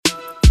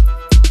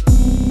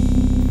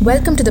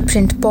Welcome to the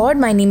Print Pod.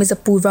 My name is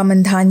Apurva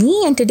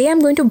Mandhani, and today I'm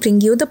going to bring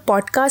you the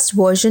podcast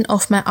version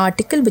of my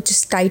article, which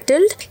is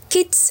titled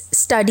Kids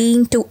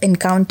Studying to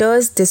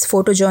Encounters. This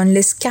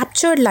photojournalist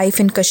captured life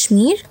in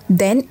Kashmir,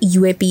 then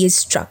UAP is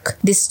struck.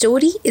 This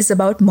story is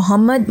about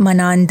Mohammad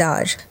Manan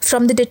Dar.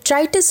 From the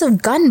detritus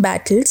of gun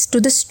battles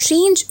to the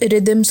strange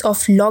rhythms of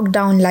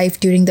lockdown life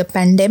during the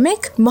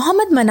pandemic,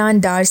 Mohammad Manan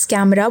Dar's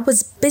camera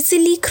was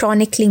busily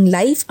chronicling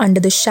life under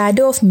the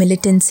shadow of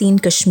militancy in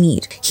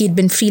Kashmir. He'd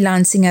been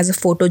freelancing as a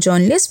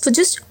photojournalist for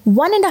just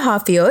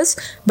 1.5 years,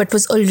 but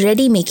was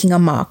already making a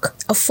mark.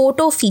 A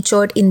photo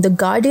featured in The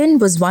Guardian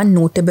was one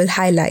notable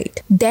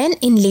highlight. Then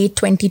in late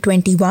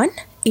 2021,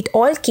 it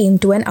all came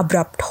to an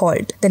abrupt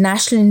halt. The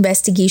National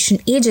Investigation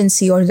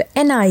Agency, or the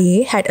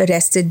NIA, had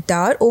arrested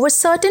Dar over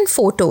certain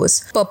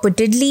photos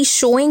purportedly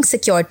showing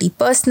security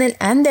personnel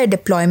and their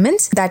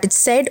deployments that it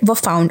said were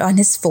found on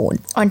his phone.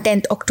 On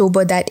 10th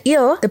October that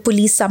year, the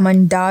police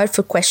summoned Dar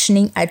for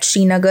questioning at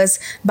Srinagar's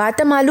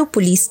Batamalu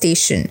police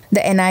station. The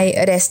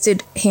NIA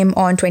arrested him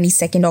on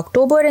 22nd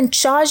October and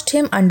charged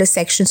him under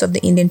sections of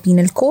the Indian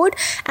Penal Code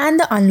and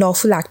the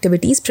Unlawful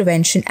Activities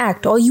Prevention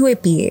Act, or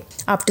UAPA.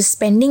 After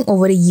spending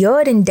over a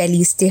year in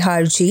Delhi's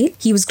Tihar jail,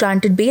 he was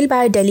granted bail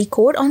by a Delhi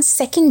court on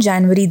 2nd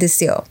January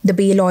this year. The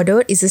bail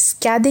order is a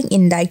scathing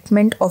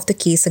indictment of the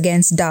case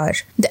against Dar.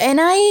 The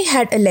NIA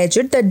had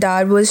alleged that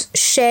Dar was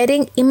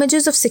sharing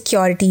images of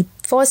security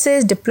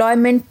forces,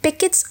 deployment,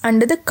 pickets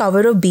under the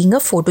cover of being a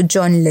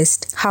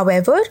photojournalist.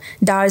 However,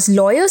 Dar's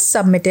lawyers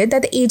submitted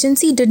that the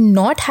agency did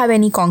not have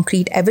any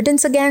concrete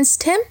evidence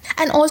against him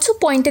and also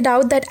pointed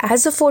out that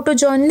as a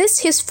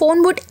photojournalist, his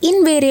phone would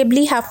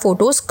invariably have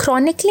photos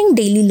chronicling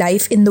daily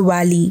life in the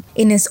valley.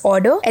 In his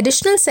order,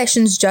 Additional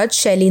Sessions Judge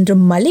Shailendra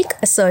Malik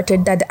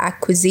asserted that the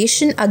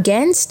accusation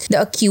against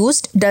the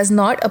accused does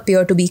not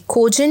appear to be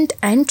cogent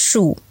and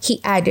true.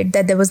 He added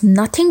that there was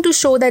nothing to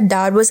show that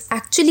Dar was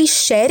actually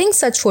sharing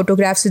such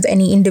photographs with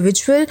any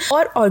individual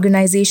or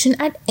organization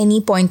at any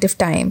point of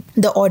time.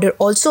 The order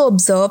also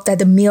observed that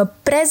the mere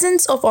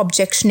presence of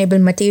objectionable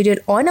material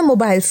on a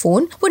mobile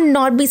phone would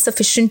not be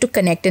sufficient to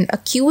connect an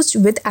accused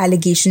with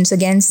allegations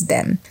against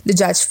them. The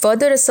judge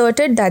further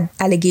asserted that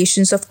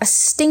allegations of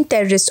assisting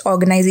terrorist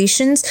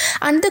organizations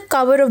under the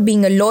cover of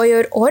being a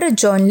lawyer or a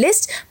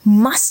journalist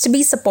must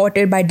be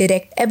supported by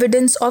direct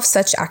evidence of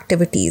such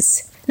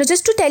activities. Now,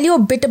 just to tell you a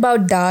bit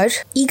about Dar,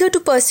 eager to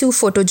pursue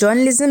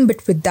photojournalism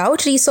but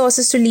without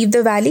resources to leave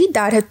the valley,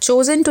 Dar had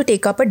chosen to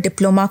take up a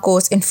diploma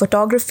course in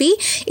photography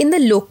in the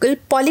local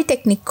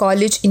Polytechnic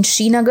College in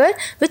Srinagar,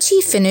 which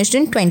he finished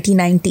in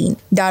 2019.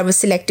 Dar was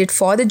selected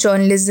for the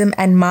journalism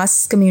and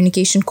mass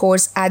communication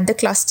course at the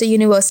Cluster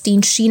University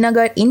in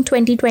Srinagar in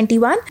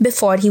 2021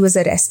 before he was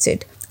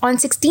arrested. On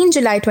 16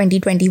 July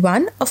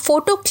 2021, a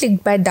photo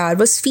clicked by Dar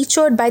was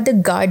featured by The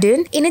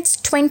Guardian in its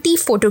 20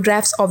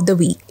 photographs of the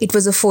week. It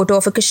was a photo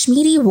of a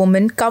Kashmiri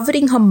woman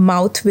covering her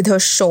mouth with her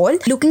shawl,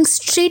 looking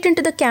straight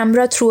into the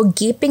camera through a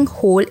gaping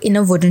hole in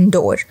a wooden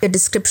door. The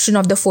description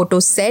of the photo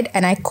said,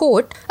 and I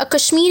quote, "A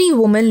Kashmiri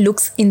woman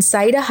looks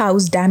inside a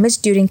house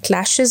damaged during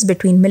clashes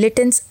between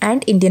militants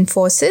and Indian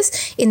forces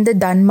in the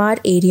Dunmar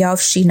area of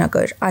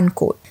Srinagar,"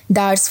 unquote.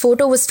 Dar's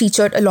photo was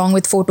featured along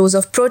with photos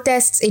of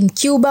protests in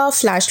Cuba,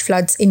 flash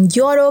floods in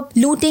Europe,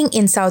 looting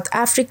in South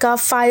Africa,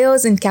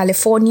 fires in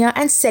California,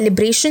 and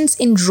celebrations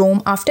in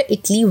Rome after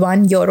Italy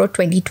won Euro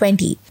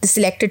 2020. The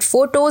selected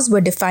photos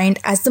were defined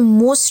as the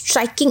most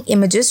striking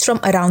images from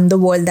around the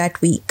world that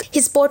week.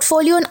 His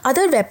portfolio on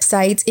other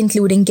websites,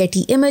 including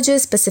Getty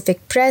Images,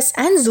 Pacific Press,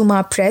 and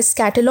Zuma Press,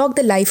 catalogue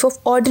the life of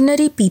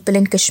ordinary people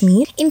in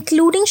Kashmir,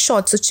 including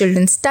shots of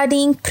children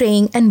studying,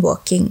 praying, and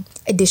working.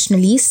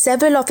 Additionally,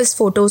 several of his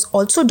photos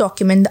also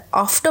document the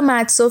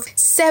aftermaths of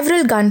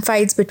several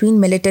gunfights between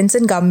militants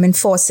and government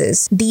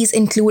forces. These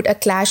include a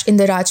clash in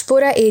the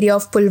Rajpura area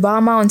of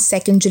Pulwama on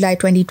 2nd July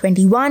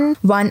 2021,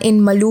 one in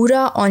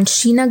Malura on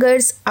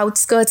Srinagar's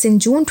outskirts in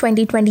June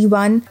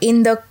 2021,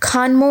 in the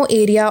Khanmo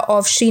area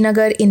of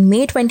Srinagar in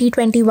May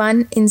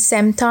 2021, in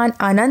Semthan,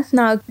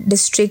 Anantnag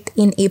district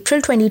in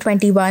April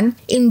 2021,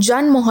 in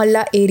Jan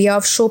Mohalla area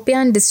of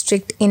Shopian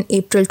district in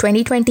April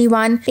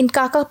 2021, in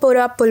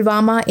Kakapura,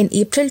 Pulwama in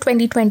April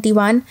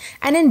 2021,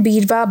 and in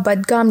Birwa,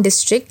 Badgam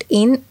district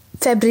in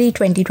February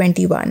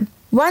 2021.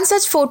 One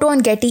such photo on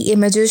Getty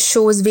Images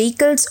shows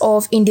vehicles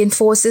of Indian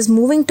forces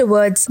moving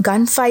towards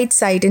gunfight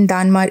site in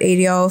Danmar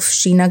area of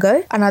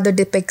Srinagar. Another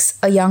depicts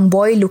a young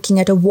boy looking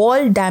at a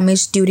wall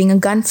damaged during a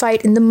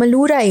gunfight in the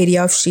Malura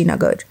area of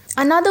Srinagar.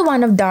 Another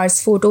one of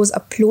Dar's photos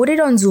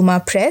uploaded on Zuma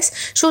Press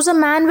shows a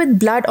man with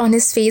blood on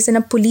his face and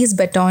a police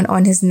baton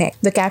on his neck.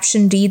 The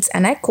caption reads,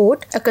 and I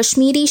quote, "A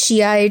Kashmiri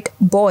Shiite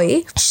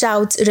boy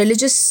shouts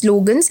religious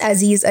slogans as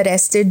he is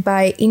arrested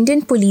by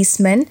Indian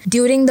policemen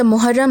during the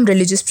Muharram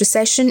religious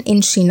procession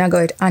in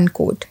Srinagar,"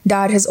 unquote.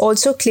 Dar has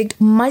also clicked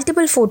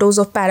multiple photos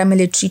of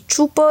paramilitary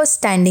troopers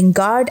standing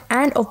guard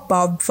and of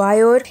barbed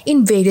wire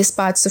in various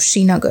parts of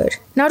Srinagar.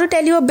 Now to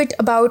tell you a bit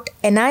about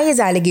NIA's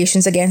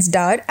allegations against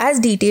Dar as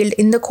detailed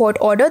in the court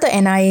order, the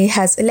NIA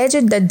has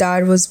alleged that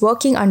Dar was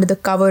working under the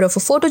cover of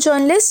a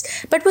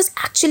photojournalist, but was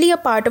actually a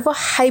part of a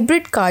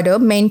hybrid cadre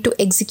meant to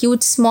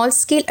execute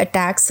small-scale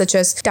attacks such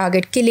as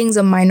target killings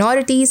of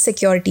minorities,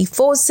 security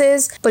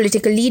forces,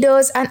 political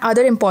leaders, and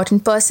other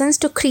important persons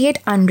to create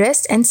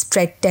unrest and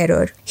spread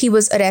terror. He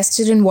was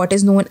arrested in what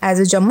is known as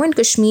a Jammu and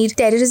Kashmir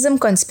terrorism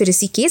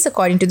conspiracy case,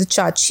 according to the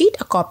charge sheet,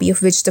 a copy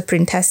of which the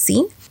print has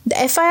seen. The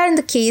FIR in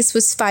the case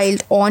was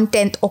filed on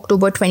 10th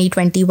October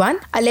 2021,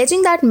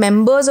 alleging that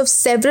members of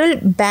several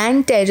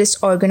banned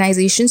terrorist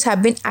organizations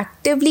have been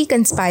actively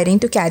conspiring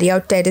to carry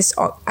out terrorist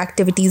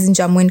activities in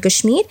Jammu and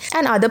Kashmir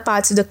and other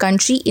parts of the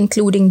country,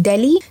 including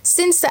Delhi,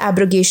 since the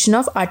abrogation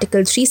of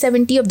Article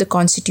 370 of the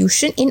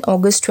Constitution in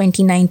August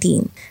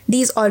 2019.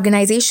 These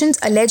organizations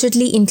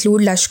allegedly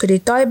include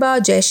Lashkar-e-Toiba,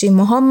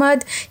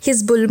 Jaish-e-Mohammed,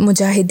 Hizbul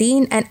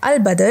Mujahideen, and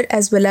Al-Badr,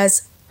 as well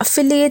as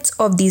affiliates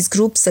of these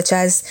groups such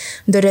as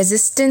the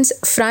Resistance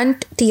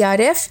Front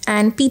TRF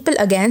and People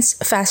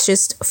Against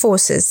Fascist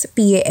Forces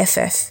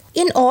PAFF.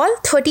 In all,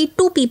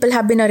 32 people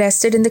have been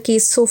arrested in the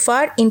case so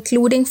far,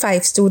 including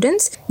 5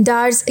 students.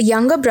 Dar's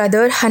younger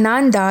brother,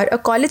 Hanan Dar, a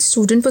college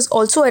student, was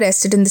also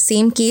arrested in the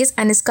same case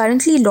and is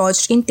currently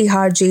lodged in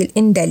Tihar jail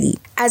in Delhi.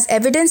 As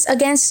evidence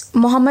against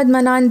Mohammad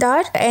Manan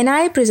Dar, the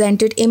NIA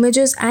presented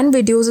images and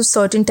videos of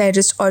certain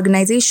terrorist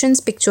organizations,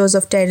 pictures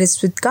of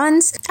terrorists with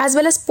guns, as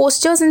well as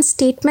posters and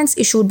statements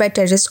issued by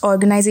terrorist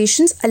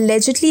organizations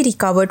allegedly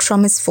recovered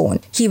from his phone.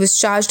 He was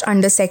charged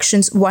under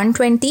sections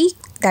 120,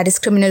 that is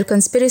criminal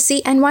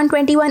conspiracy, and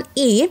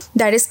 121A,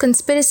 that is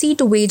conspiracy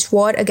to wage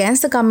war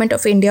against the government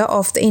of India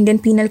of the Indian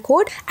Penal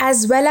Code,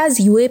 as well as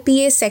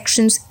UAPA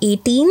sections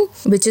 18,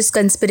 which is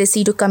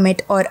conspiracy to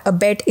commit or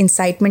abet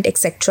incitement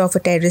etc. of a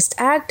terrorist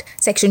act,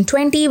 section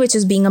 20, which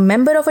is being a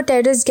member of a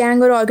terrorist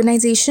gang or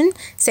organization,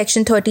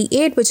 section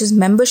 38, which is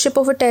membership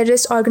of a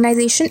terrorist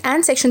organization,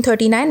 and section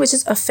 39, which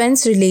is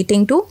offense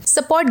relating to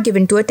support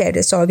given to a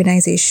terrorist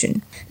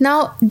organization.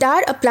 Now,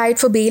 Dar applied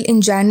for bail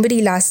in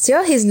January last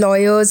year. His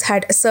lawyers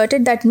had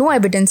asserted that no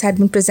evidence had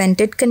been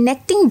presented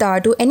connecting Dar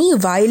to any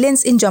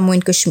violence in Jammu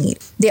and Kashmir.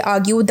 They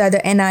argued that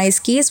the NIA's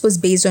case was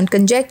based on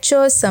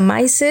conjectures,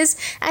 surmises,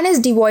 and is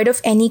devoid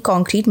of any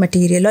concrete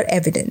material or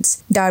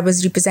evidence. Dar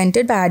was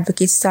represented by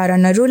advocates Sara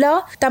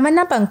Narula,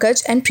 Tamanna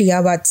Pankaj, and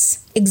Priya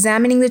Vats.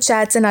 Examining the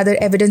chats and other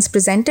evidence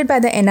presented by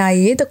the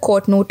NIA, the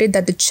court noted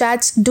that the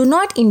chats do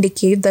not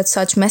indicate that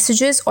such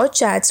messages or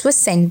chats were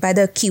sent by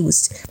the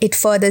accused. It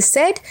further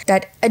said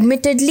that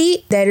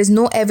admittedly, there is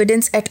no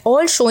evidence at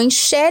all showing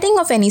sharing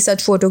of any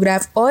such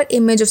photograph or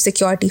image of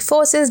security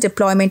forces,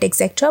 deployment,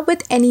 etc.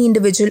 with any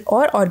individual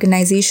or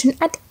organization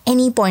at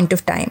any point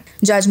of time.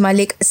 Judge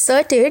Malik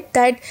asserted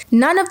that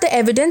none of the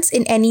evidence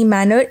in any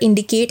manner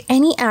indicate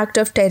any act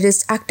of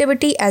terrorist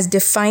activity as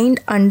defined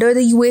under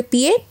the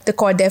UAPA. The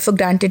court therefore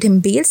granted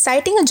him bail,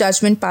 citing a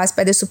judgment passed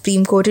by the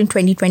Supreme Court in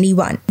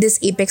 2021. This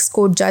apex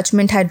court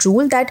judgment had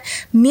ruled that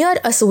mere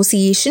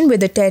association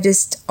with a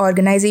terrorist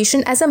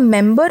organization as a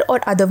member or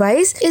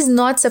otherwise is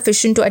not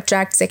sufficient to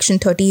attract Section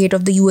 38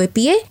 of the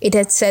UAPA. It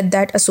had said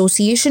that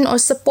association or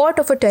support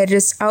of a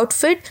terrorist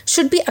outfit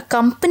should be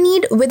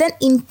accompanied with an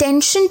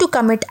intention to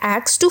commit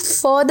acts to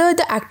further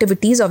the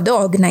activities of the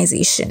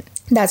organization.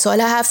 That's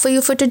all I have for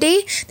you for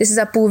today. This is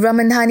Apurva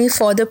Mandhani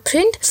for The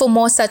Print. For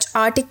more such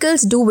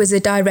articles, do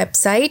visit our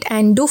website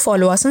and do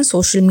follow us on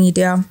social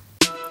media.